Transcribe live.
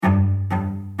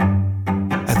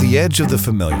the edge of the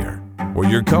familiar, where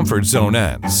your comfort zone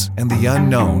ends and the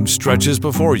unknown stretches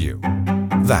before you.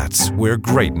 That's where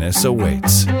greatness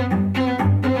awaits.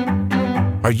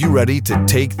 Are you ready to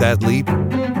take that leap?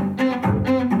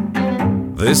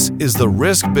 This is the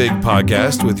Risk Big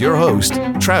podcast with your host,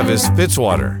 Travis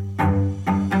Fitzwater.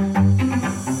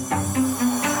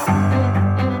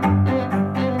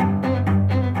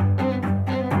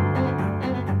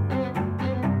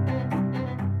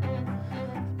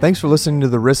 Thanks for listening to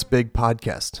the Risk Big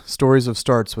podcast, Stories of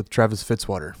Starts with Travis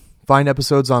Fitzwater. Find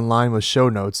episodes online with show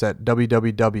notes at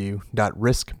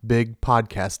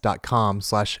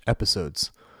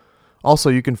www.riskbigpodcast.com/episodes. Also,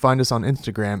 you can find us on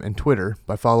Instagram and Twitter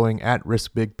by following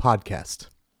 @RiskBigPodcast.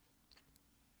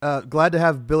 Glad to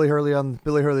have Billy Hurley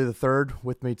III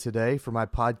with me today for my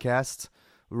podcast.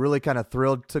 Really kind of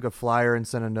thrilled. Took a flyer and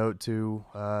sent a note to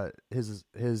his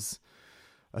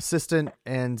assistant,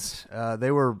 and they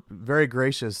were very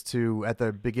gracious to, at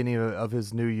the beginning of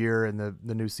his new year and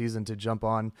the new season, to jump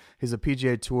on. He's a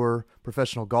PGA Tour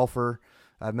professional golfer.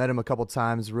 I've met him a couple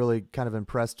times, really kind of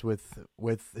impressed with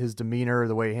his demeanor,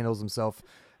 the way he handles himself,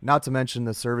 not to mention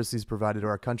the service he's provided to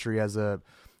our country as a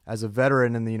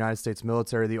veteran in the United States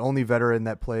military, the only veteran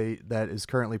that is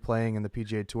currently playing in the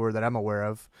PGA Tour that I'm aware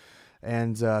of,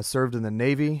 and served in the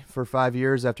Navy for 5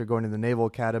 years after going to the Naval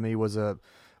Academy, was a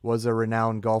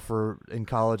renowned golfer in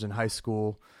college and high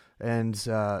school, and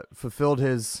fulfilled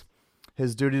his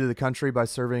duty to the country by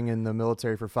serving in the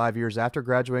military for 5 years after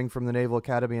graduating from the Naval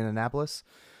Academy in Annapolis,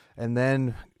 and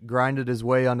then grinded his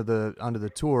way onto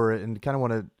the tour, and kind of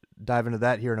want to dive into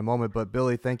that here in a moment. But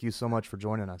Billy, thank you so much for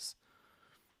joining us.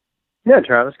 Yeah,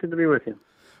 Travis, good to be with you.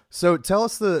 So tell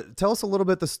us a little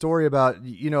bit the story about,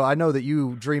 I know that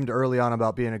you dreamed early on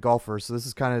about being a golfer. So this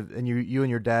is kind of, and you and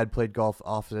your dad played golf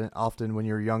often when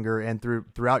you were younger and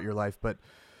throughout your life. But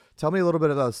tell me a little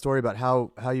bit about the story about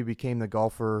how you became the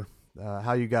golfer,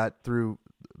 how you got through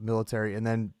military, and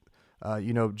then,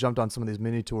 jumped on some of these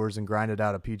mini tours and grinded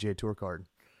out a PGA Tour card.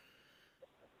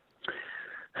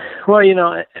 Well,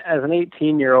 as an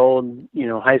 18-year-old,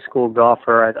 high school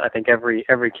golfer, I think every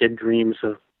kid dreams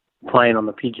of playing on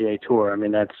the PGA Tour. I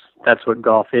mean, that's what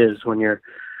golf is when you're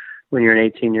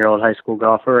an 18-year-old high school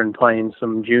golfer and playing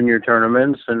some junior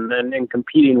tournaments and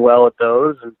competing well at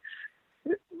those. And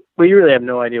you really have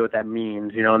no idea what that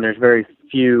means, and there's very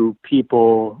few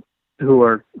people who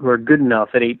are good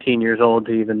enough at 18 years old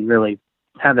to even really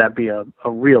have that be a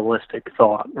realistic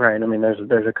thought, right? I mean,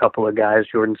 there's a couple of guys,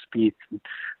 Jordan Spieth and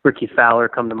Ricky Fowler,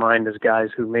 come to mind as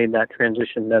guys who made that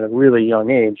transition at a really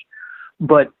young age.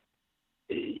 But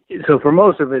so for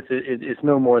most of it, it's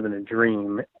no more than a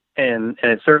dream, and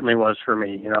it certainly was for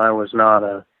me. I was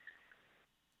a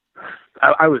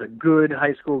good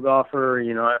high school golfer.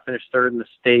 I finished third in the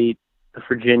state of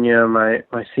Virginia my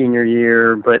senior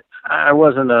year, but I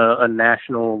wasn't a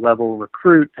national level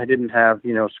recruit. I didn't have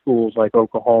schools like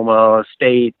Oklahoma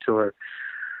State or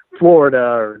Florida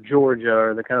or Georgia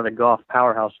or the kind of the golf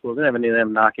powerhouse schools. I didn't have any of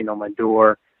them knocking on my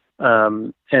door,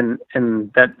 and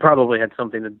that probably had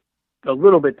a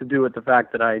little bit to do with the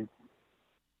fact that I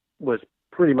was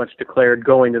pretty much declared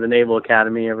going to the Naval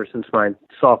Academy ever since my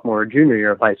sophomore or junior year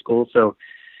of high school. So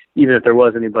even if there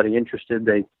was anybody interested,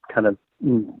 they kind of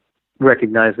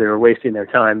recognized they were wasting their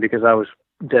time because I was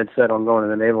dead set on going to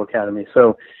the Naval Academy.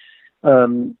 So,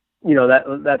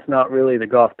 that's not really the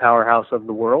golf powerhouse of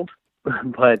the world,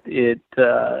 but it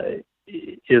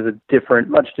is a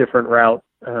much different route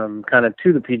kind of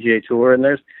to the PGA Tour. And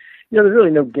there's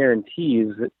really no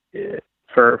guarantees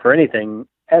for anything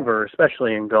ever,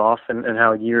 especially in golf and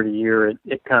how year to year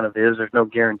it kind of is. There's no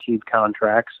guaranteed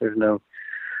contracts. There's no,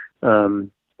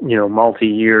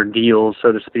 multi-year deals,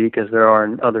 so to speak, as there are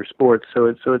in other sports. So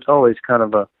it's always kind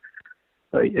of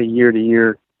a year to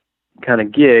year kind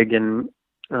of gig. And,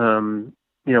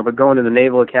 but going to the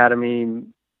Naval Academy,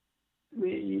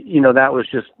 that was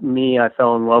just me. I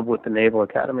fell in love with the Naval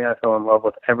Academy. I fell in love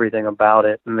with everything about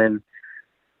it. And then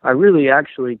I really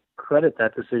actually credit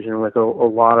that decision with a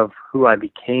lot of who I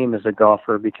became as a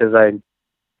golfer, because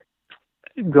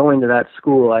going to that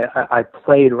school, I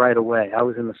played right away. I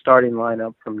was in the starting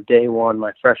lineup from day one,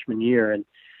 my freshman year, and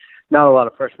not a lot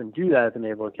of freshmen do that at the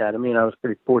Naval Academy, and I was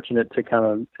pretty fortunate to kind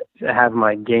of have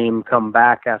my game come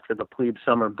back after the plebe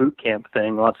summer boot camp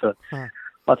thing. Lots of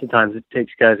times it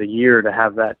takes guys a year to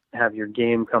have your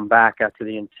game come back after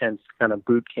the intense kind of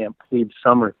boot camp plebe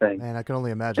summer thing. Man, I can only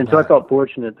imagine. And so I felt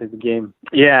fortunate that the game.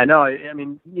 Yeah, no, I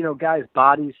mean, guys'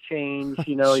 bodies change.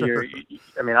 Sure.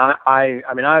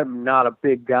 I'm not a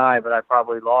big guy, but I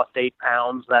probably lost 8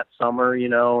 pounds that summer.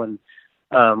 And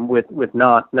with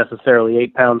not necessarily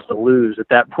 8 pounds to lose at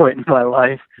that point in my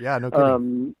life. Yeah, no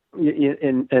kidding.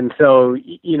 and so,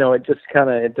 it just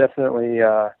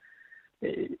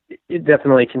it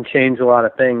definitely can change a lot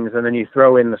of things. And then you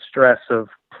throw in the stress of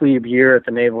plebe year at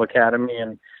the Naval Academy.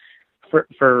 And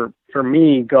for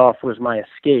me, golf was my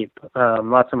escape.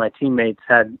 Lots of my teammates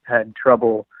had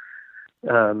trouble,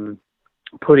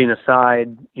 putting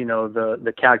aside,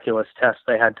 the calculus test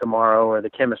they had tomorrow or the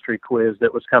chemistry quiz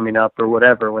that was coming up or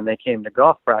whatever when they came to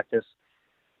golf practice.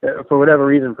 For whatever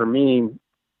reason, for me,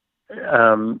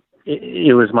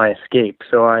 it was my escape.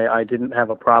 So I didn't have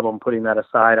a problem putting that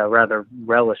aside. I rather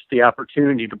relished the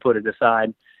opportunity to put it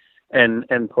aside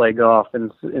and play golf.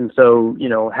 And so,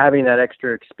 having that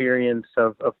extra experience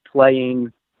of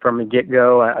playing from the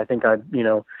get-go, I think I,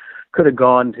 could have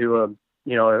gone to a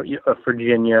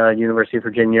Virginia, University of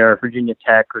Virginia or Virginia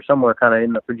Tech or somewhere kind of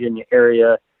in the Virginia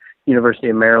area, University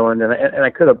of Maryland. And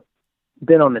I could have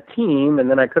been on the team,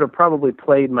 and then I could have probably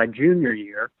played my junior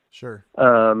year. Sure.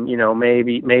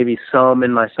 Maybe some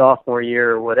in my sophomore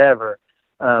year or whatever.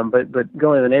 But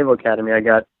going to the Naval Academy, I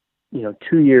got,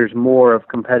 2 years more of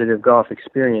competitive golf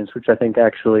experience, which I think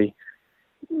actually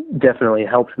definitely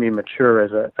helped me mature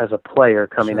as a player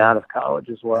coming Sure. out of college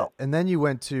as well. And then you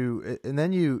went to, and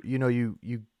then you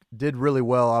did really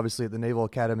well, obviously, at the Naval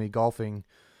Academy golfing.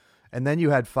 And then you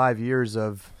had 5 years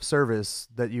of service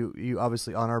that you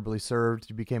obviously honorably served.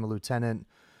 You became a lieutenant.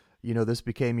 This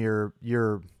became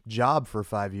your job for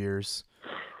 5 years,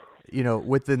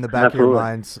 within the back Absolutely. of your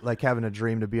mind, like having a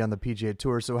dream to be on the PGA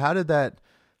Tour. So how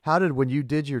did when you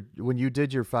did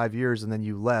your 5 years and then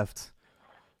you left,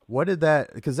 what did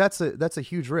that, because that's a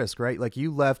huge risk, right? Like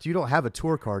you left, you don't have a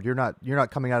tour card. You're not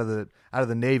coming out of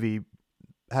the Navy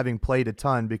having played a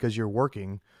ton because you're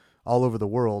working all over the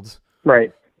world.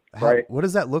 Right. Right. What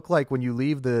does that look like when you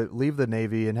leave the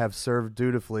Navy and have served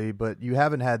dutifully, but you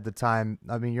haven't had the time?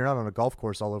 I mean, you're not on a golf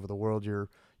course all over the world. You're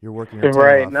working your tail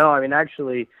right. off. No, I mean,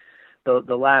 actually,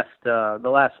 the last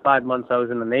 5 months I was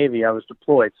in the Navy, I was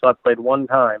deployed. So I played one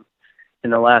time in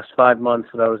the last 5 months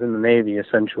that I was in the Navy,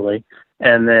 essentially,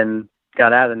 and then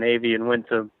got out of the Navy and went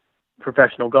to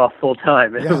professional golf full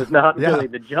time. It was not really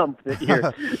the jump that you're,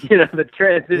 the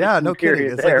transition. Yeah, no kidding.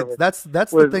 Period It's there like that's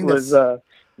the thing that's was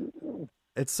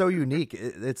it's so unique.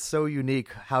 It's so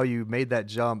unique how you made that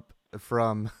jump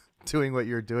from doing what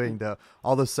you're doing to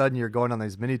all of a sudden you're going on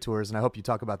these mini tours. And I hope you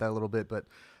talk about that a little bit, but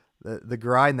the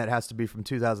grind that has to be from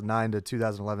 2009 to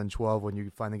 2011, 12, when you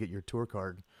finally get your tour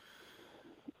card.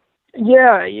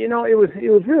 Yeah. It was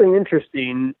really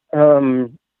interesting.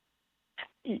 When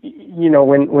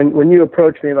you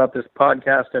approached me about this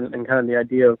podcast and kind of the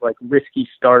idea of like risky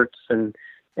starts and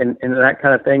that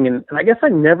kind of thing. And I guess I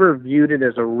never viewed it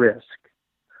as a risk.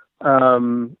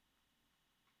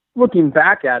 Looking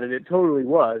back at it, it totally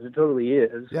was. It totally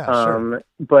is. Yeah, sure.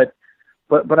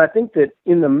 But I think that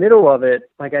in the middle of it,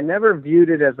 like I never viewed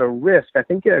it as a risk. I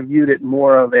think I viewed it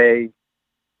more of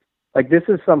like this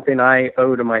is something I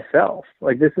owe to myself.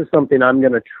 Like this is something I'm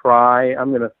going to try.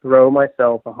 I'm going to throw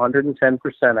myself 110%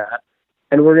 at,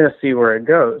 and we're going to see where it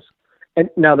goes. And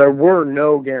now there were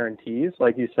no guarantees,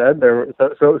 like you said.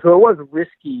 So it was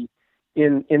risky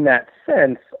in that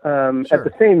sense. Sure. At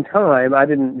the same time, I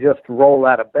didn't just roll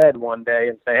out of bed one day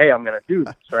and say, "Hey, I'm going to do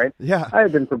this." Right? Yeah. I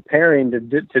had been preparing to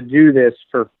do this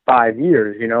for 5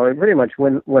 years. And pretty much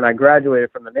when I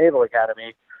graduated from the Naval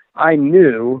Academy, I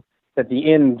knew that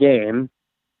the end game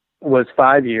was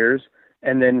 5 years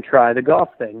and then try the golf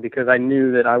thing because I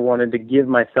knew that I wanted to give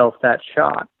myself that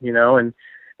shot. And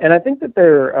I think that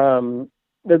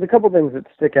there's a couple things that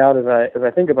stick out as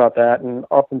I think about that. And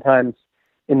oftentimes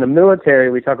in the military,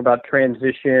 we talk about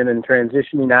transition and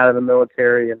transitioning out of the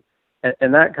military and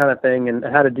that kind of thing and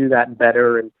how to do that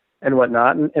better and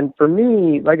whatnot. And for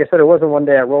me, like I said, it wasn't one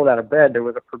day I rolled out of bed. There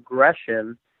was a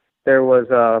progression. There was,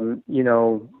 a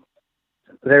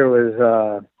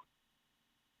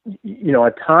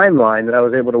timeline that I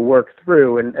was able to work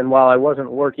through. And while I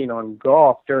wasn't working on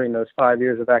golf during those 5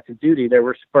 years of active duty, there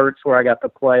were spurts where I got to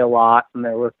play a lot, and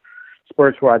there were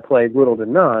spurts where I played little to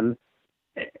none.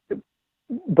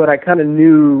 But I kind of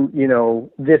knew,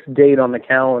 this date on the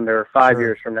calendar 5 Sure.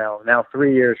 years from now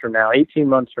 3 years from now, 18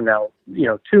 months from now,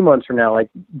 2 months from now, like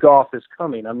golf is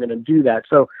coming. I'm going to do that.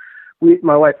 So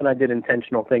my wife and I did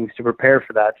intentional things to prepare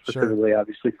for that, specifically,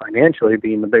 obviously financially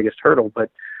being the biggest hurdle.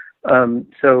 But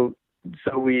so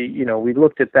we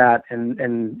looked at that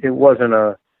and it wasn't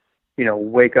a,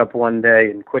 wake up one day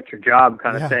and quit your job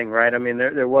kind of thing, right? I mean,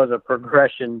 there was a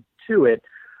progression to it,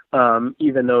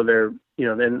 even though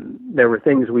then there were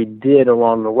things we did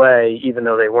along the way, even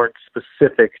though they weren't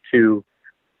specific to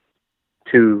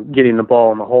to getting the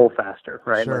ball in the hole faster,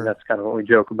 right? Sure. Like that's kind of what we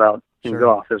joke about in Sure.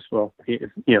 golf is, well,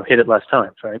 hit it less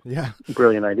times, right? Yeah.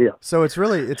 Brilliant idea. So it's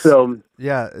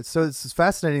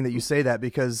fascinating that you say that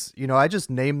because, I just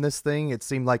named this thing. It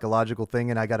seemed like a logical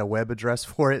thing and I got a web address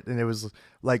for it. And it was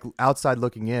like outside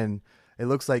looking in, it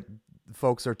looks like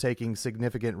folks are taking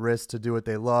significant risks to do what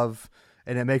they love.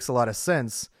 And it makes a lot of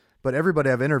sense, but everybody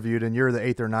I've interviewed, and you're the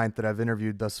 8th or 9th that I've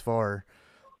interviewed thus far,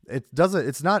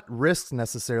 it's not risks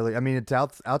necessarily. I mean, it's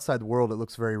outside the world. It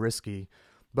looks very risky,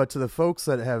 but to the folks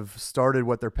that have started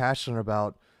what they're passionate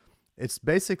about, it's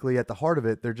basically at the heart of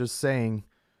it. They're just saying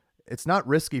it's not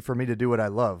risky for me to do what I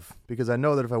love because I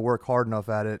know that if I work hard enough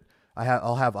at it,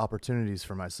 I'll have opportunities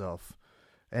for myself.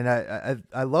 And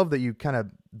I love that you kind of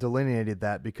delineated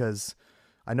that because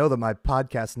I know that my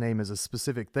podcast name is a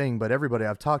specific thing, but everybody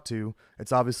I've talked to,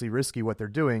 it's obviously risky what they're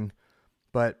doing,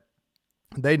 but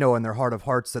they know in their heart of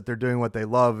hearts that they're doing what they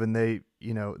love, and they,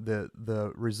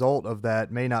 the result of that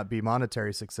may not be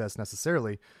monetary success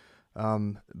necessarily,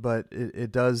 but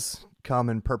it does come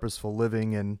in purposeful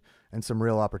living and some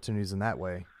real opportunities in that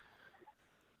way.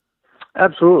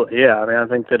 Absolutely, yeah. I mean, I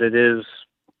think that it is,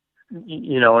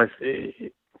 I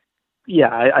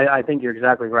think you're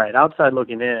exactly right. Outside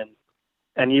looking in,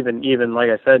 and even like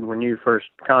I said, when you first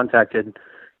contacted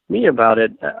me about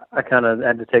it, I kind of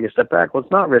had to take a step back. Well,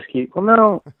 it's not risky. Well,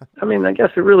 no, I mean, I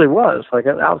guess it really was. Like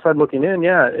outside looking in,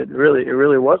 yeah, it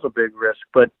really was a big risk.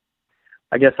 But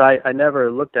I guess I never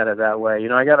looked at it that way.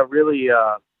 I got a really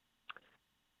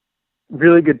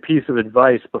good piece of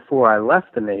advice before I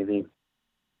left the Navy,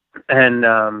 and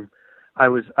I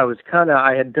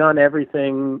had done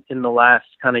everything in the last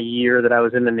kind of year that I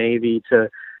was in the Navy to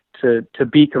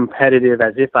be competitive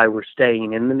as if I were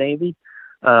staying in the Navy.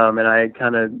 And I had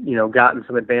kind of, gotten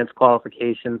some advanced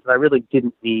qualifications that I really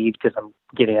didn't need because I'm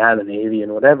getting out of the Navy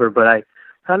and whatever, but I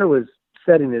kind of was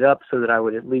setting it up so that I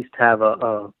would at least have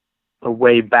a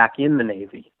way back in the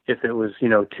Navy if it was,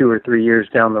 2 or 3 years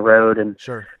down the road and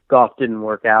Sure. golf didn't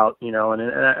work out, and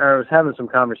I was having some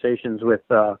conversations with,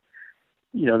 the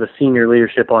senior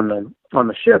leadership on the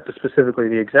ship, specifically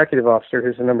the executive officer,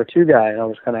 who's the number 2 guy. And I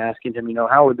was kind of asking him,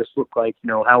 how would this look like?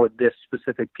 How would this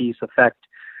specific piece affect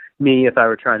me if I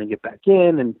were trying to get back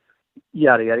in, and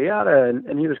yada, yada, yada.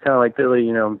 And he was kind of like,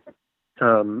 Billy,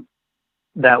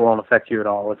 that won't affect you at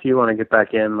all. If you want to get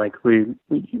back in, like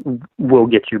we'll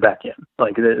get you back in.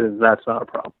 Like that's not a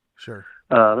problem. Sure.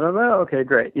 And I'm like, oh, okay,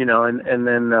 great. And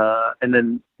then,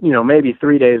 maybe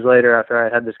 3 days later after I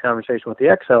had this conversation with the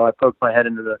XO, I poked my head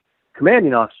into the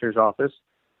commanding officer's office,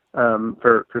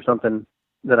 for something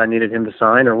that I needed him to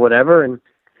sign or whatever.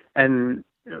 And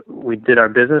we did our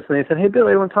business, and they said, hey,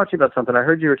 Billy, I want to talk to you about something. I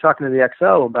heard you were talking to the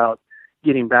XO about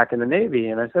getting back in the Navy.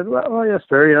 And I said, well yes,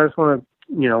 sir. I just want to,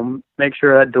 make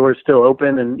sure that door is still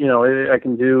open and, I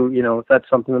can do, if that's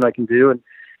something that I can do.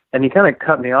 And he kind of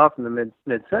cut me off in the mid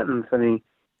sentence. And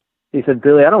he said,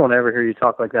 Billy, I don't want to ever hear you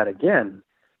talk like that again.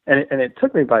 And it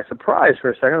took me by surprise for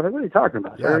a second. I was like, what are you talking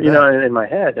about, sir? In my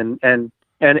head. And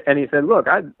he said, look,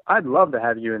 I'd love to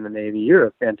have you in the Navy. You're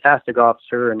a fantastic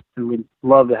officer, and we'd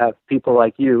love to have people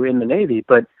like you in the Navy.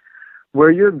 But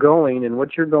where you're going and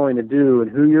what you're going to do and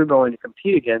who you're going to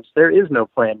compete against, there is no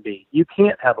plan B. You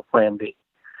can't have a plan B.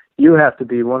 You have to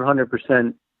be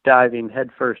 100% diving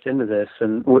headfirst into this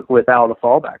and without a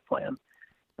fallback plan.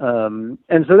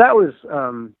 And so that was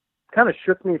kind of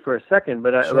shook me for a second,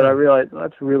 but I realized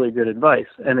that's really good advice.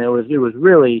 And it was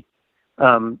really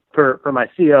for my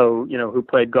CO, who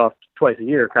played golf twice a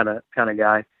year kind of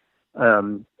guy.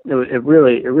 It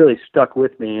really stuck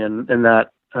with me, and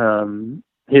that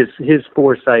his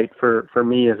foresight for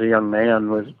me as a young man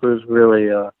was really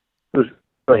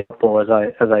helpful as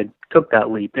I took that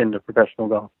leap into professional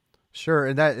golf. Sure,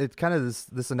 and that it's kind of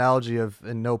this analogy of,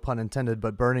 and no pun intended,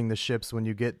 but burning the ships when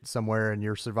you get somewhere, and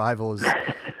your survival is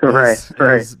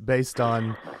is based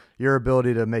on your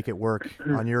ability to make it work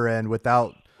on your end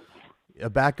without a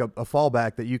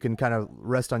fallback that you can kind of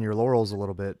rest on your laurels a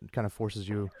little bit. It kind of forces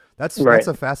you. That's a great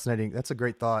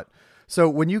thought. So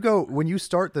when you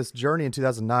start this journey in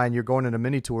 2009, you're going into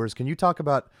mini tours. Can you talk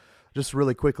about just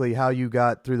really quickly how you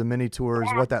got through the mini tours,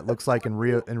 what that looks like in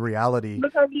reality,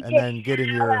 and then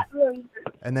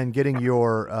getting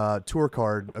your tour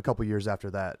card a couple years after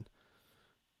that?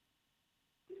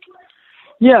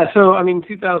 Yeah. So,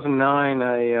 2009,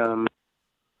 I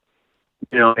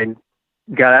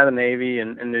got out of the Navy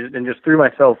and just threw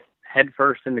myself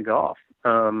headfirst into golf,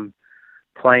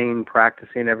 playing,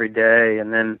 practicing every day.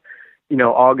 And then,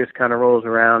 August kind of rolls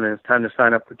around and it's time to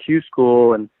sign up for Q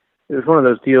school. And it was one of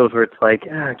those deals where it's like,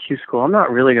 Q school, I'm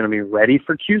not really going to be ready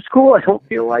for Q school. I don't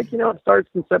feel like, it starts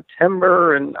in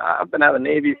September and I've been out of the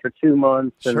Navy for 2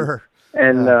 months. And, sure.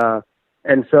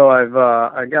 And so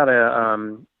I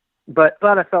gotta, but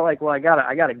I felt like, well, I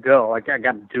gotta go. I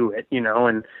gotta do it,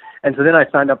 and so then I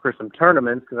signed up for some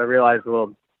tournaments because I realized,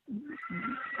 well,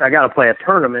 I gotta play a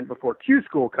tournament before Q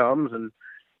school comes, and,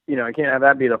 I can't have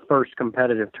that be the first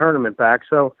competitive tournament back.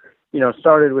 So,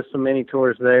 started with some mini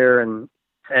tours there, and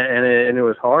it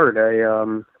was hard.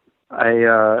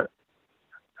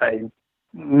 I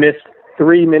missed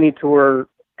 3 mini tour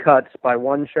cuts by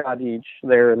 1 shot each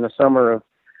there in the summer of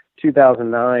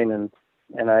 2009,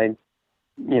 and I,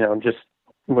 just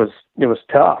it was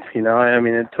tough. I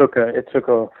mean, it took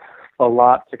a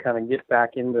lot to kind of get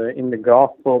back into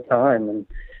golf full time,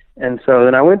 and so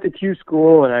then I went to Q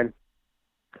school, and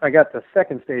I got the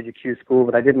second stage of Q school,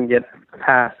 but I didn't get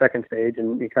past second stage,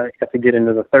 and you kind of have to get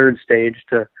into the third stage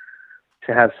to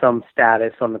have some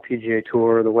status on the PGA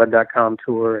Tour, the Web.com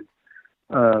Tour.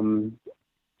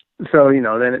 So,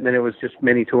 then it was just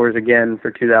mini tours again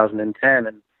for 2010.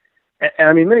 And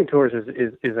I mean, mini tours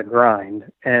is a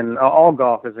grind, and all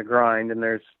golf is a grind. And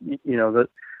there's, the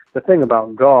thing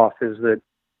about golf is that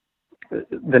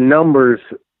the numbers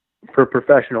for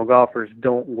professional golfers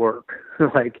don't work.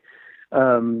 Like,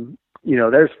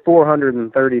 there's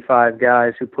 435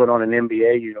 guys who put on an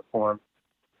NBA uniform.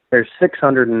 There's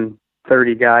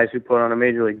 630 guys who put on a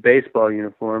Major League Baseball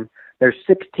uniform. There's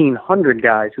 1,600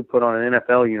 guys who put on an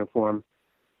NFL uniform,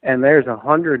 and there's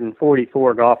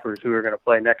 144 golfers who are going to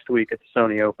play next week at the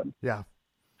Sony Open. Yeah.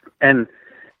 And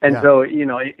so,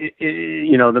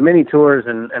 the mini tours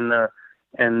and the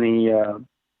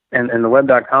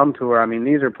Web.com Tour, I mean,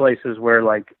 these are places where,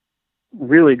 like,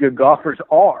 really good golfers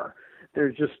are.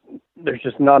 There's just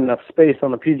not enough space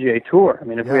on the PGA Tour. I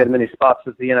mean, if we had many spots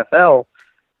at the NFL,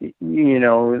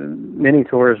 mini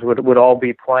tours would all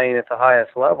be playing at the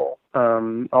highest level.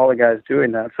 All the guys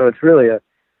doing that. So it's really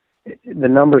the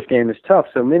numbers game is tough.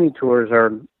 So mini tours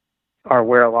are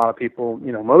where a lot of people,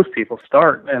 most people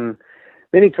start. And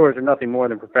mini tours are nothing more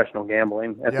than professional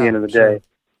gambling at the end of the day.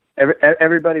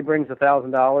 Everybody brings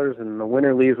 $1,000, and the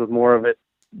winner leaves with more of it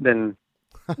than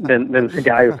the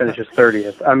guy who finishes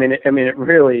 30th. I mean, it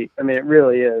really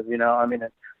is.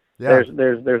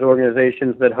 There's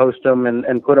organizations that host them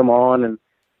and put them on, and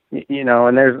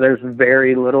and there's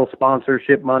very little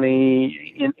sponsorship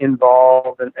money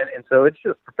involved, and so it's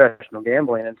just professional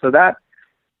gambling, and so that's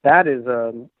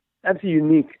a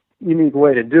unique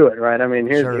way to do it, right? I mean,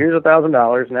 here's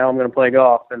 $1,000. Now I'm going to play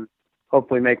golf and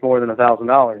hopefully make more than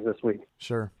 $1,000 this week.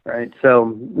 Sure. Right. So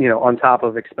on top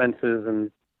of expenses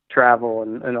and travel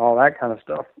and all that kind of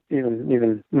stuff,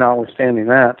 even notwithstanding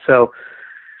that. So,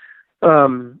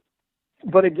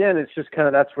 but again, it's just kind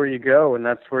of, that's where you go, and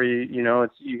that's where you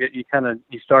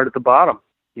start at the bottom,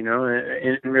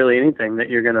 in really anything that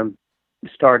you're going to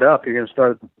start up, you're going to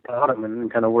start at the bottom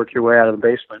and kind of work your way out of the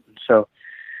basement. And so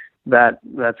that's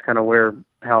kind of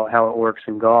how it works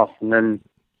in golf. And then,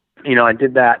 I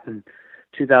did that in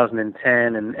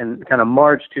 2010, and kind of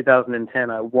March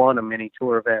 2010, I won a mini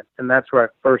tour event, and that's where I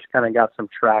first kind of got some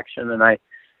traction. And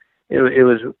it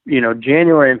was,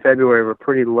 January and February were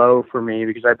pretty low for me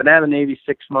because I've been out of the Navy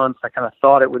 6 months. I kind of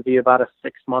thought it would be about a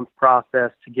 6-month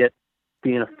process to get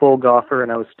being a full golfer, and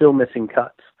I was still missing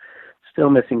cuts.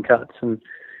 And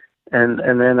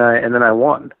then I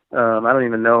won. I don't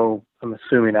even know. I'm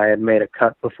assuming I had made a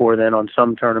cut before then on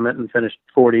some tournament and finished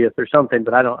 40th or something,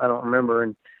 but I don't remember.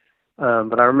 And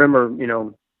but I remember,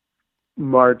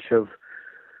 March of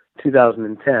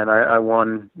 2010, I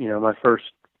won, my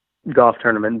first golf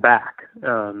tournament back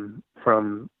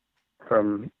from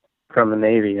the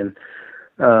Navy, and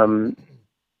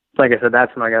like I said,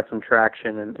 that's when I got some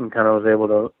traction and kind of was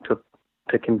able to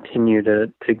continue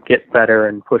to get better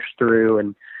and push through,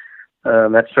 and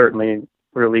that certainly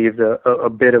relieved a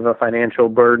bit of a financial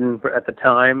burden at the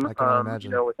time. I can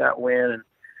imagine. With that win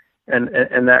and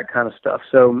that kind of stuff.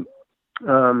 So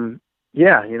but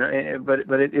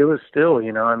it was still,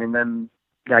 I mean, then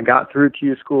I got through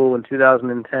Q school in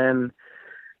 2010,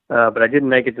 but I didn't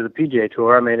make it to the PGA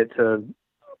Tour. I made it to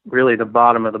really the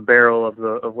bottom of the barrel of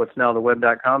what's now the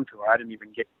Web.com Tour. I didn't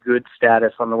even get good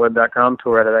status on the Web.com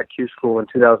Tour out of that Q school in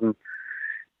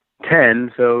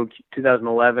 2010. So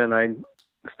 2011, I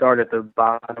started at the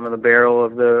bottom of the barrel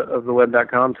of the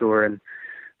Web.com Tour, and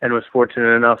was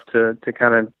fortunate enough to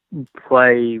kind of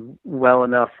play well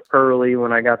enough early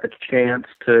when I got the chance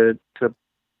to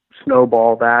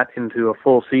snowball that into a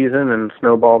full season, and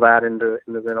snowball that into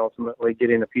then ultimately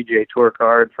getting a PGA Tour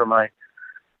card for my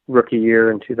rookie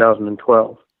year in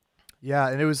 2012. Yeah,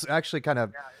 and it was actually kind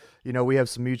of, we have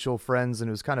some mutual friends, and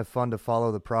it was kind of fun to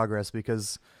follow the progress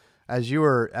because as you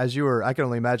were, I can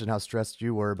only imagine how stressed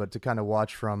you were, but to kind of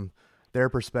watch from their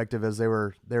perspective as they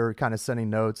were kind of sending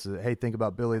notes. Hey, think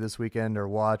about Billy this weekend, or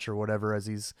watch, or whatever, as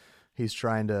he's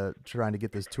trying to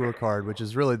get this tour card, which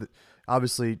is really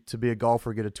obviously, to be a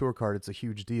golfer, get a tour card. It's a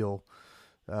huge deal.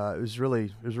 It was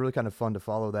really kind of fun to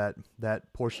follow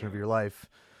that portion of your life.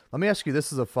 Let me ask you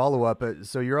this as a follow up.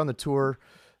 So you're on the tour,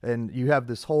 and you have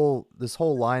this whole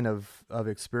line of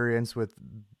experience with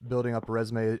building up a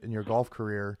resume in your golf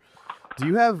career. Do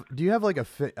you have like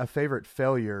a favorite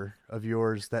failure of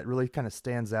yours that really kind of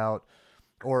stands out,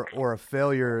 or a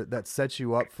failure that sets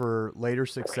you up for later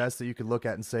success that you could look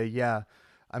at and say, yeah,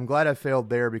 I'm glad I failed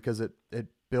there because it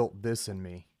built this in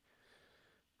me?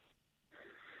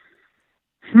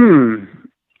 So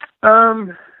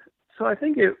I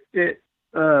think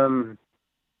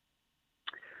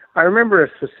I remember a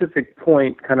specific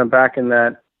point kind of back in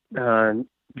that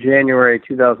January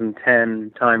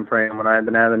 2010 time frame when I had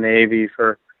been out of the Navy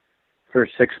for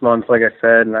 6 months, like I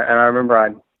said, and I remember I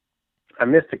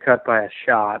missed a cut by a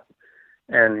shot,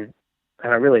 and I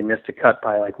really missed a cut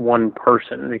by like one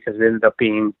person, because it ended up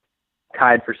being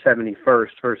tied for 71st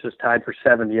versus tied for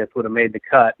 70th would have made the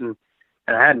cut, and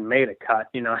I hadn't made a cut,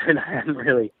 and I hadn't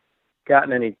really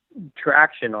gotten any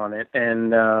traction on it,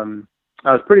 and I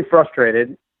was pretty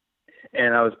frustrated,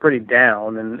 and I was pretty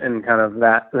down and kind of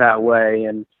that way,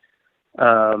 and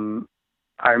I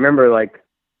remember, like,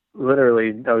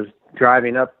 literally I was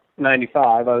driving up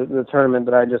 95. The tournament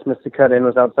that I just missed a cut in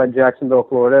was outside Jacksonville,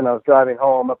 Florida, and I was driving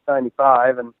home up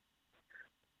 95, and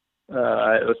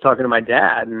I was talking to my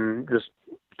dad and just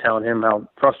telling him how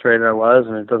frustrated I was,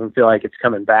 and it doesn't feel like it's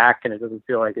coming back, and it doesn't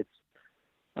feel like it's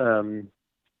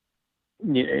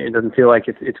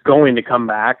going to come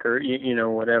back, or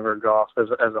whatever, golf as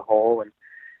a whole,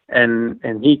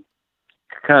 and he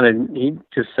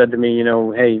just said to me,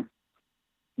 hey,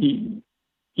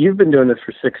 you've been doing this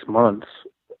for 6 months.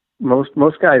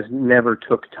 Most guys never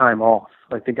took time off.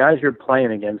 Like, the guys you're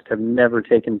playing against have never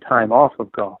taken time off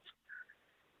of golf.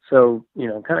 So,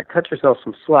 kind of cut yourself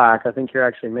some slack. I think you're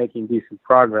actually making decent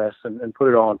progress, and put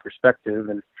it all in perspective,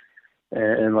 and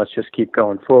let's just keep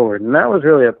going forward. And that was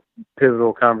really a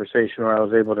pivotal conversation where I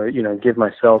was able to, give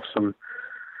myself some,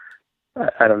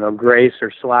 I don't know, grace or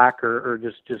slack, or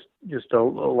just to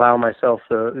allow myself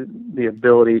the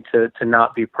ability to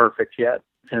not be perfect yet,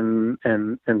 and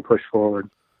push forward.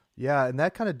 Yeah, and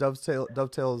that kind of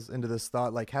dovetails into this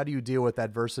thought, like, how do you deal with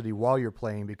adversity while you're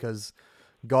playing? Because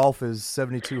golf is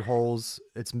 72 holes.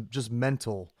 It's just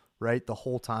mental, right? The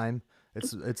whole time.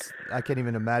 It's I can't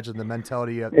even imagine the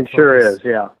mentality you have to sure is,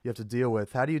 yeah. You have to deal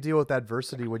with. How do you deal with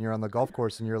adversity when you're on the golf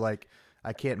course and you're like,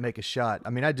 I can't make a shot? I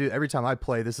mean, I do every time I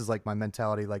play. This is like my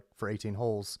mentality, like for 18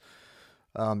 holes.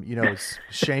 It's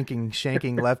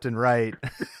shanking left and right.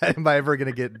 Am I ever going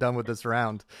to get done with this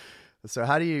round? So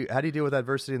how do you deal with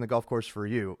adversity in the golf course for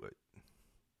you?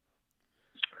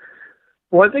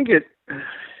 Well, I think it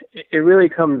really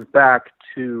comes back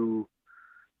to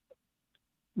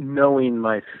knowing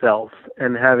myself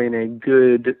and having a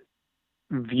good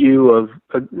view of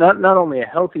not only a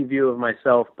healthy view of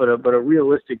myself, but a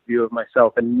realistic view of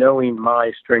myself, and knowing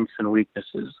my strengths and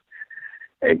weaknesses.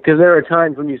 Because there are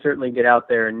times when you certainly get out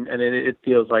there and it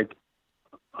feels like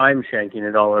I'm shanking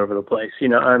it all over the place.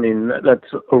 I mean,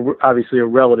 that's obviously a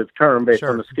relative term based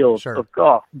on the skills of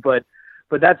golf, but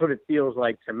that's what it feels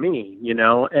like to me,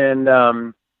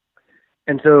 and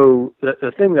so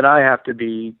the thing that I have to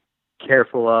be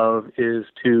careful of is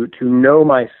to know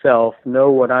myself,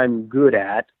 know what I'm good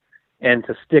at, and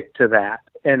to stick to that.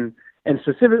 And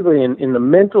specifically in the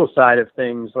mental side of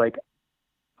things, like,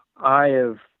 I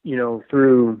have,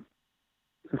 through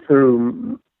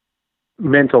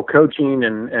mental coaching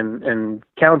and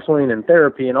counseling and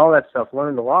therapy and all that stuff,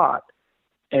 learned a lot.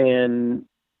 And,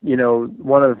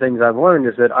 one of the things I've learned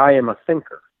is that I am a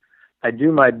thinker. I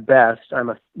do my best.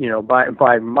 I'm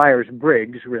by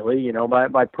Myers-Briggs, really,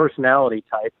 by personality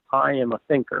type, I am a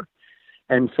thinker.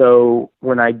 And so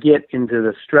when I get into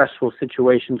the stressful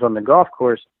situations on the golf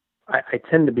course, I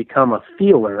tend to become a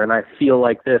feeler, and I feel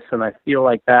like this, and I feel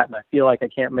like that, and I feel like I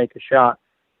can't make a shot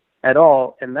at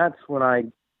all. And that's when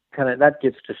that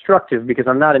gets destructive, because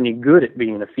I'm not any good at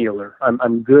being a feeler.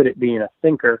 I'm good at being a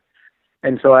thinker.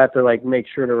 And so I have to make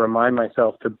sure to remind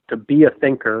myself to be a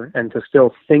thinker and to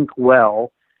still think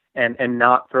well, and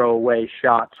not throw away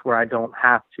shots where I don't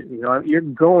have to. You're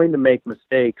going to make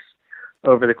mistakes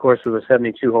over the course of a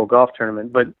 72-hole golf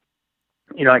tournament, but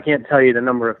I can't tell you the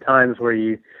number of times where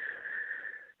you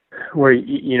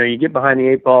get behind the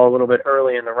 8 ball a little bit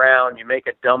early in the round, you make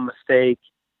a dumb mistake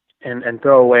and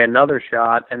throw away another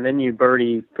shot, and then you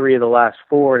birdie 3 of the last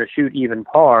 4 to shoot even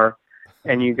par.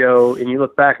 And you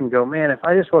look back and go, man, if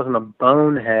I just wasn't a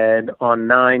bonehead on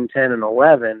 9, 10, and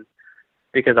 11,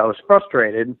 because I was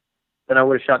frustrated, then I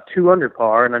would have shot 2 under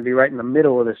par and I'd be right in the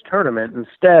middle of this tournament.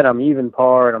 Instead, I'm even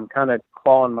par and I'm kind of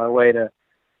clawing my way to,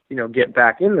 get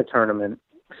back in the tournament.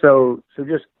 So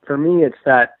just for me, it's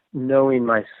that knowing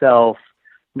myself,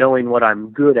 knowing what I'm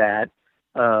good at,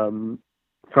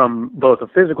 from both a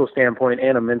physical standpoint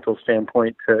and a mental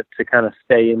standpoint to kind of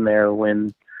stay in there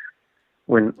when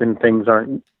things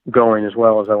aren't going as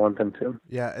well as I want them to.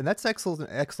 Yeah, and that's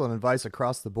excellent advice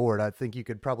across the board. I think you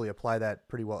could probably apply that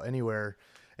pretty well anywhere.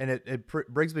 And it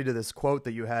brings me to this quote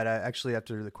that you had actually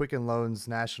after the Quicken Loans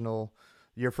National,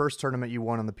 your first tournament you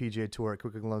won on the PGA Tour at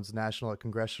Quicken Loans National at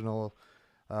Congressional,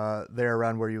 there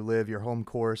around where you live, your home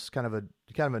course, kind of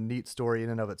a neat story in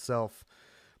and of itself.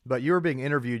 But you were being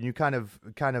interviewed and you kind of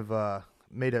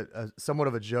made a somewhat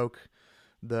of a joke.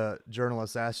 The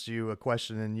journalist asked you a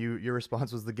question and your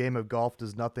response was, the game of golf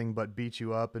does nothing but beat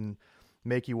you up and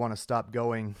make you want to stop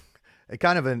going. It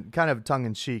kind of tongue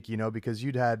in cheek, because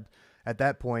you'd had, at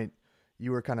that point,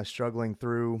 you were kind of struggling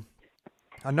through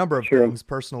a number of things,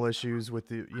 personal issues with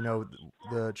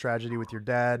the tragedy with your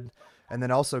dad, and then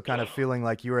also kind of feeling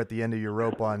like you were at the end of your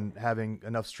rope on having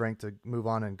enough strength to move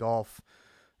on in golf.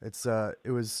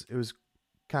 It was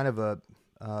kind of a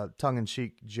tongue in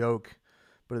cheek joke,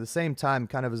 but at the same time,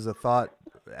 kind of as a thought,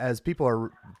 as people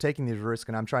are taking these risks,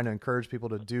 and I'm trying to encourage people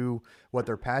to do what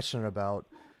they're passionate about.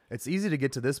 It's easy to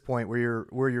get to this point where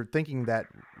you're thinking that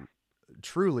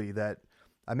truly that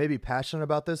I may be passionate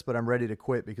about this, but I'm ready to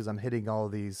quit because I'm hitting all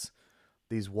of these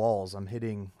walls. I'm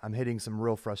hitting some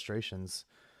real frustrations.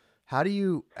 How do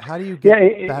you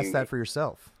get past that for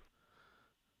yourself?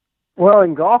 Well,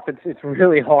 in golf, it's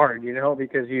really hard,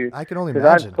 because I can only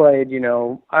imagine.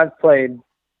 I've played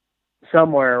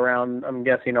somewhere around, I'm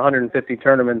guessing 150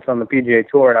 tournaments on the PGA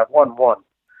Tour, and I've won one.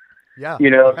 Yeah.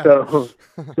 So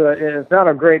it's not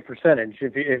a great percentage.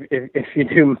 If you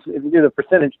do the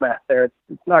percentage math there,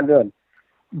 it's not good.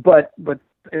 But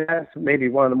that's maybe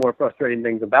one of the more frustrating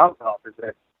things about golf is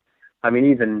that,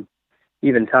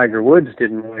 even Tiger Woods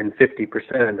didn't win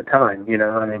 50% of the time.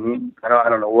 I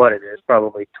don't know what it is,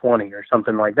 probably 20 or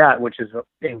something like that, which is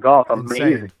in golf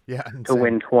amazing. Yeah, to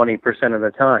win 20% of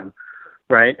the time,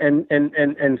 right?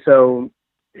 And so.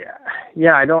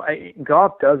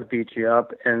 Golf does beat you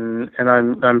up, and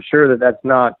I'm sure that's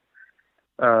not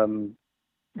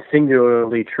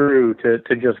singularly true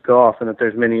to just golf, and that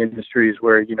there's many industries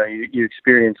where you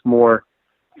experience more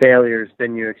failures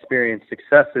than you experience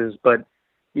successes. But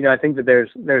I think that there's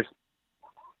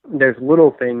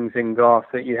little things in golf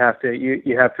that you have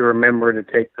to remember to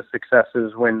take the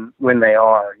successes when they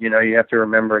are. You have to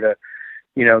remember to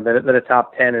that a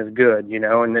top 10 is good,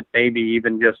 and that maybe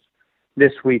even just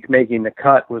this week making the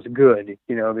cut was good,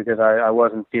 because I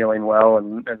wasn't feeling well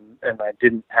and I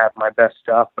didn't have my best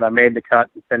stuff, but I made the cut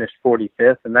and finished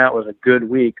 45th, and that was a good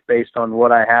week based on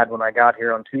what I had when I got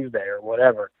here on Tuesday or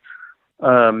whatever.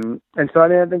 And so I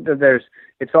think that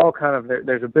it's all kind of,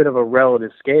 there's a bit of a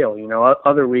relative scale.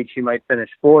 Other weeks you might finish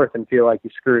 4th and feel like you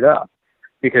screwed up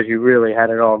because you really had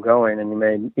it all going and you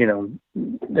made,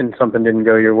 and something didn't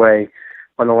go your way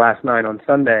on the last 9 on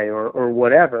Sunday or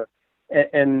whatever.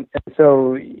 And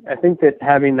so I think that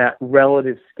having that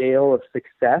relative scale of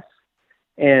success,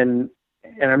 and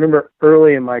I remember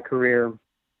early in my career,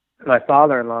 my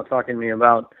father-in-law talking to me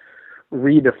about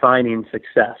redefining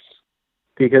success,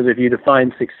 because if you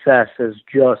define success as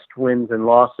just wins and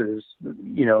losses,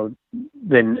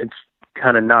 then it's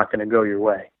kind of not going to go your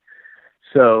way.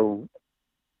 So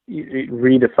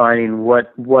redefining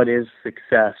what is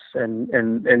success and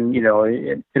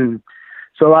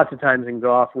so lots of times in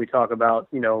golf, we talk about,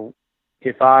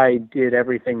 if I did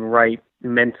everything right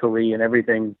mentally and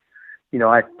everything,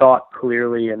 I thought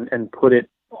clearly and put it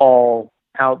all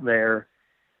out there,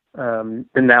 then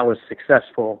that was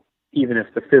successful, even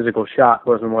if the physical shot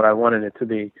wasn't what I wanted it to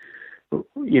be.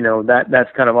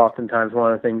 That's kind of oftentimes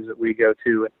one of the things that we go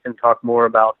to and talk more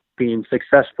about, being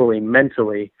successfully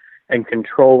mentally and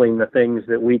controlling the things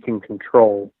that we can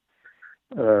control.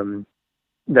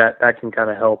 That can kind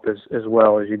of help as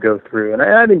well as you go through. And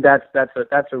I think that's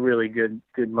a really good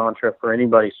mantra for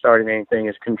anybody starting anything,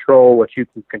 is control what you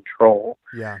can control.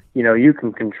 Yeah. You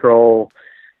can control,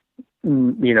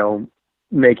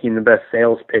 making the best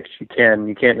sales pitch you can.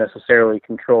 You can't necessarily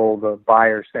control the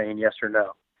buyer saying yes or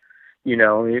no,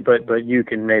 but you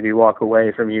can maybe walk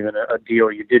away from even a deal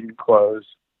you didn't close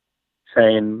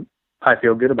saying, I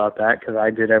feel good about that because I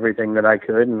did everything that I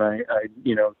could, and I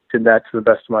did that to the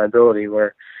best of my ability.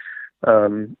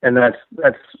 And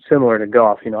that's similar to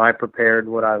golf. I prepared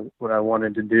what I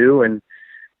wanted to do, and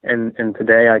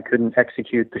today I couldn't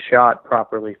execute the shot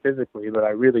properly physically, but I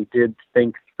really did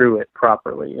think through it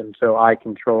properly, and so I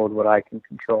controlled what I can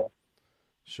control.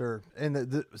 Sure.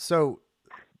 And so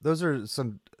those are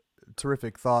some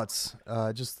terrific thoughts.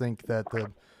 I just think that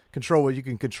the control what you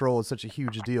can control is such a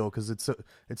huge deal because it's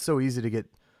so easy to get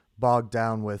bogged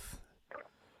down with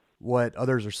what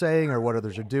others are saying or what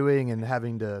others are doing, and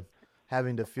having to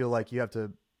feel like you have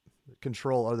to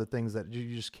control other things that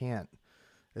you just can't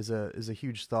is a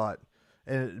huge thought.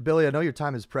 And Billy, I know your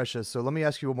time is precious, so let me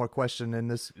ask you one more question, and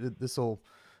this will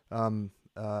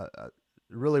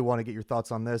really want to get your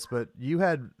thoughts on this. But you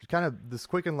had kind of this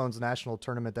Quicken Loans National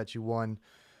tournament that you won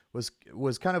was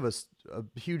kind of a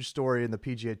huge story in the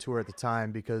PGA Tour at the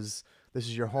time because this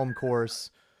is your home course.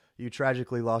 You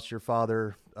tragically lost your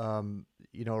father,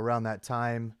 around that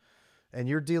time, and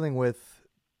you're dealing with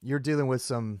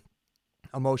some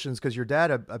emotions because your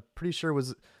dad, I'm pretty sure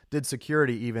did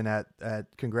security even at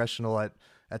Congressional at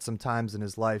some times in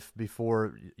his life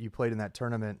before you played in that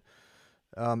tournament.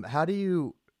 How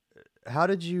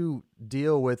did you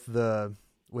deal with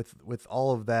with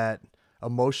all of that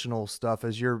emotional stuff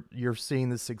as you're seeing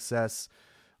the success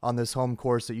on this home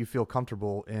course that you feel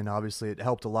comfortable in? Obviously it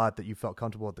helped a lot that you felt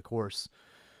comfortable at the course.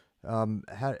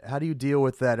 How do you deal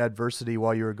with that adversity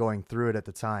while you were going through it at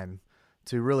the time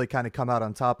to really kind of come out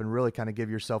on top and really kind of give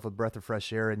yourself a breath of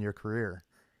fresh air in your career?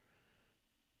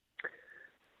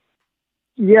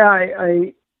 Yeah,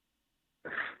 I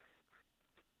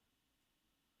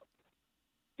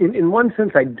in one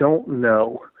sense, I don't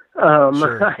know.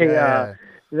 Sure. Yeah.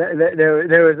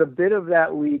 There was a bit of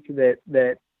that week that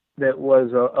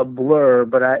was a blur,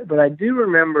 but I do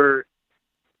remember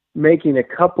making a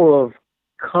couple of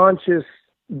conscious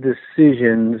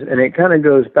decisions, and it kind of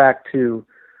goes back to.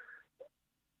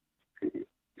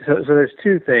 So there's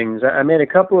two things. I made a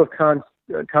couple of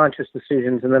conscious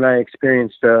decisions, and then I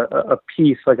experienced a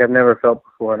peace like I've never felt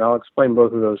before, and I'll explain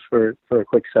both of those for a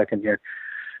quick second here.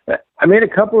 I made a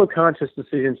couple of conscious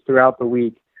decisions throughout the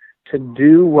week to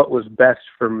do what was best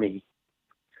for me,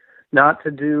 not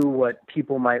to do what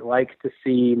people might like to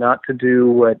see, not to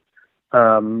do what,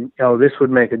 this would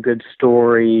make a good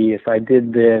story if I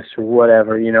did this or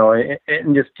whatever,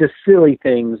 and just silly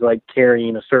things like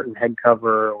carrying a certain head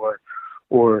cover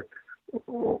or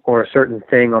a certain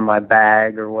thing on my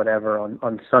bag or whatever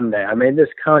on Sunday. I made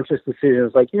this conscious decision. It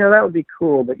was like, that would be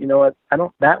cool, but you know what?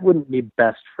 That wouldn't be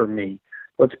best for me.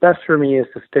 What's best for me is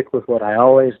to stick with what I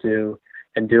always do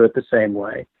and do it the same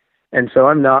way. And so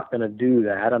I'm not going to do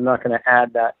that. I'm not going to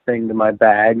add that thing to my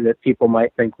bag that people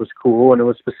might think was cool. And it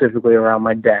was specifically around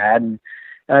my dad. And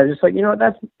I was just like,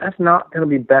 that's not going to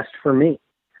be best for me.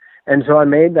 And so I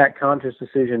made that conscious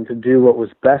decision to do what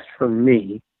was best for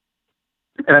me.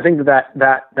 And I think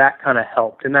that kind of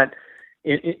helped. And that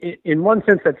in one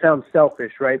sense that sounds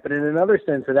selfish, right? But in another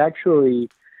sense, it actually,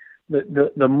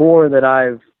 the more that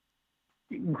I've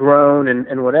grown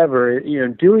and whatever,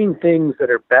 doing things that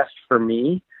are best for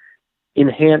me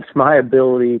enhance my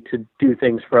ability to do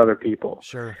things for other people.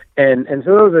 Sure. And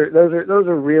so those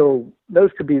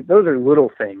are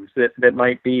little things that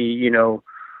might be,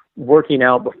 working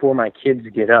out before my kids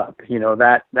get up,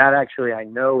 that actually I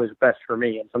know is best for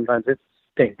me. And sometimes it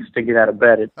stinks to get out of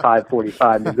bed at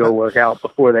 5:45 to go work out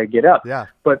before they get up. Yeah.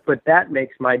 But that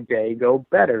makes my day go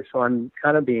better. So I'm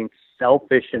kind of being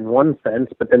selfish in one sense,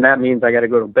 but then that means I got to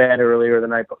go to bed earlier the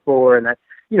night before, and that,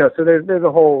 so there's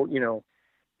a whole,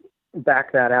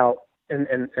 back that out,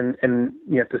 and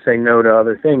you have to say no to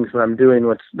other things when I'm doing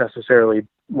what's necessarily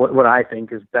what I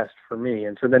think is best for me,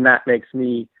 and so then that makes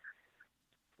me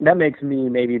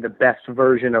maybe the best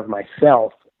version of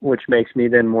myself, which makes me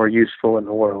then more useful in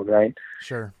the world, right?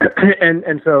 Sure.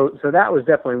 and so that was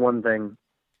definitely one thing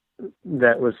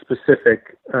that was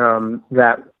specific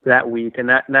that week, and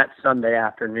that Sunday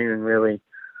afternoon, really,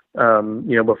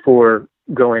 before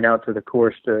going out to the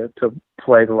course to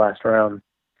play the last round.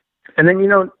 And then,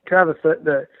 Travis,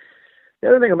 the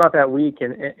other thing about that week,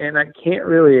 and I can't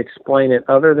really explain it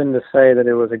other than to say that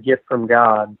it was a gift from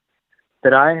God,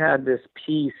 that I had this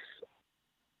peace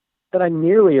that I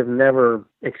nearly have never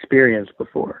experienced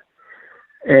before.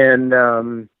 And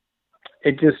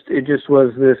it just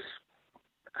was this,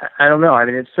 I don't know. I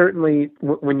mean, it certainly,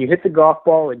 when you hit the golf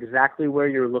ball exactly where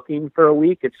you're looking for a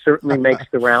week, it certainly makes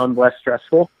the round less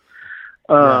stressful.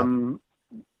 But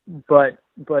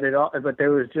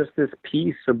there was just this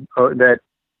piece that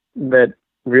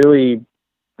really,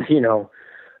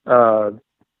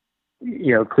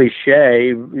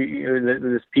 cliche,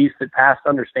 this piece that passed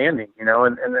understanding, and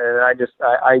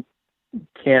I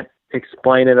can't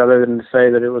explain it other than to say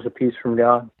that it was a piece from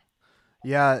God.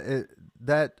 Yeah,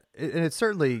 it's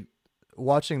certainly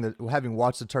having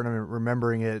watched the tournament,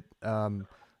 remembering it,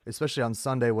 especially on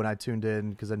Sunday when I tuned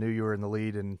in because I knew you were in the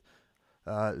lead, and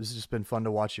it's just been fun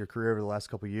to watch your career over the last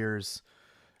couple of years.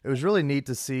 it was really neat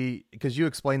to see, because you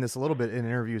explained this a little bit in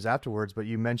interviews afterwards, but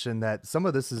you mentioned that some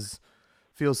of this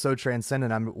feels so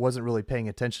transcendent. I wasn't really paying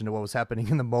attention to what was happening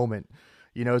in the moment,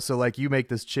 so like you make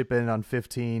this chip in on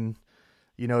 15,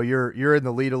 you're in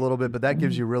the lead a little bit, but that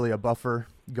gives you really a buffer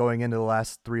going into the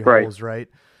last three holes. Right.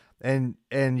 And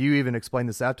you even explained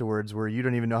this afterwards where you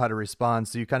don't even know how to respond.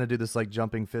 So you kind of do this like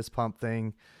jumping fist pump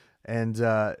thing. And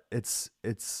it's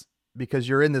because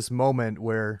you're in this moment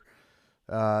where,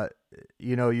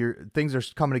 things are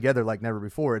coming together like never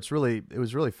before. It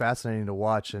was really fascinating to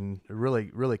watch and really,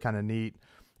 really kind of neat.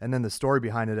 And then the story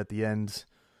behind it at the end,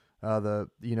 the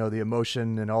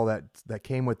emotion and all that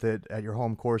came with it at your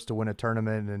home course to win a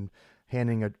tournament and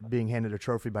being handed a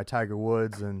trophy by Tiger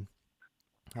Woods and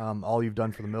all you've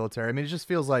done for the military. I mean, it just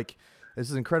feels like this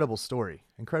is an incredible story.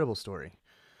 And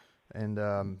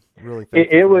really,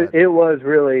 it was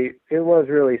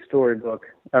really storybook.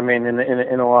 I mean,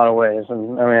 in a lot of ways,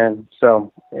 and I mean,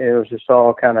 so it was just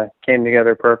all kind of came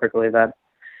together perfectly that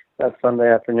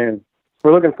Sunday afternoon.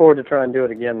 We're looking forward to trying to do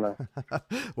it again, though.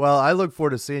 Well, I look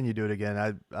forward to seeing you do it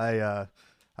again. I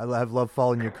have loved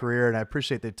following your career, and I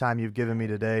appreciate the time you've given me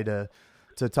today to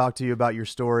talk to you about your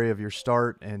story of your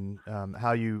start and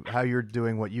how you're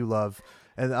doing what you love.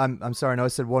 And I'm sorry, I know I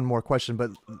said one more question, but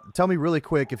tell me really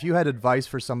quick, if you had advice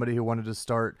for somebody who wanted to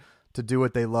start to do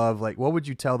what they love, like what would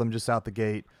you tell them just out the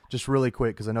gate, just really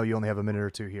quick, because I know you only have a minute or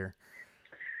two here.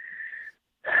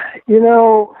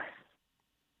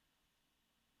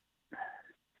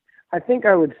 I think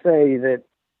I would say that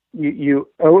you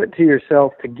owe it to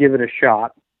yourself to give it a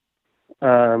shot.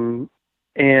 But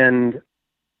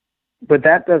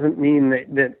that doesn't mean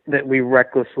that we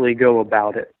recklessly go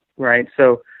about it, right?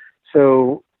 So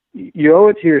you owe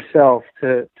it to yourself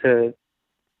to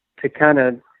kind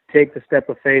of take the step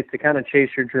of faith, to kind of chase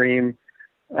your dream.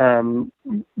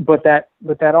 But that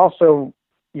also,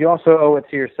 you also owe it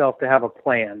to yourself to have a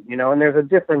plan, and there's a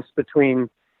difference between,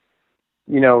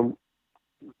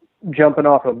 jumping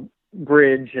off a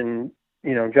bridge and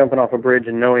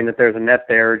knowing that there's a net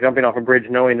there, or jumping off a bridge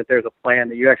knowing that there's a plan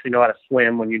that you actually know how to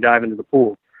swim when you dive into the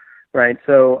pool, right?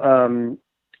 So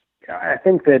I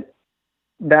think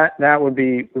that would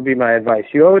be my advice.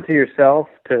 You owe it to yourself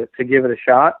to give it a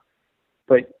shot,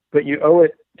 but you owe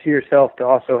it to yourself to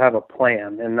also have a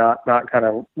plan and not kind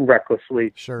of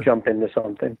recklessly jump into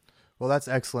something. Well, that's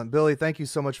excellent. Billy, thank you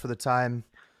so much for the time.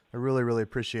 I really, really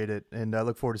appreciate it, and I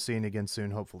look forward to seeing you again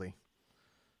soon, hopefully.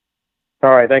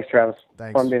 All right. Thanks, Travis.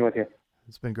 Thanks. Fun being with you.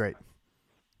 It's been great.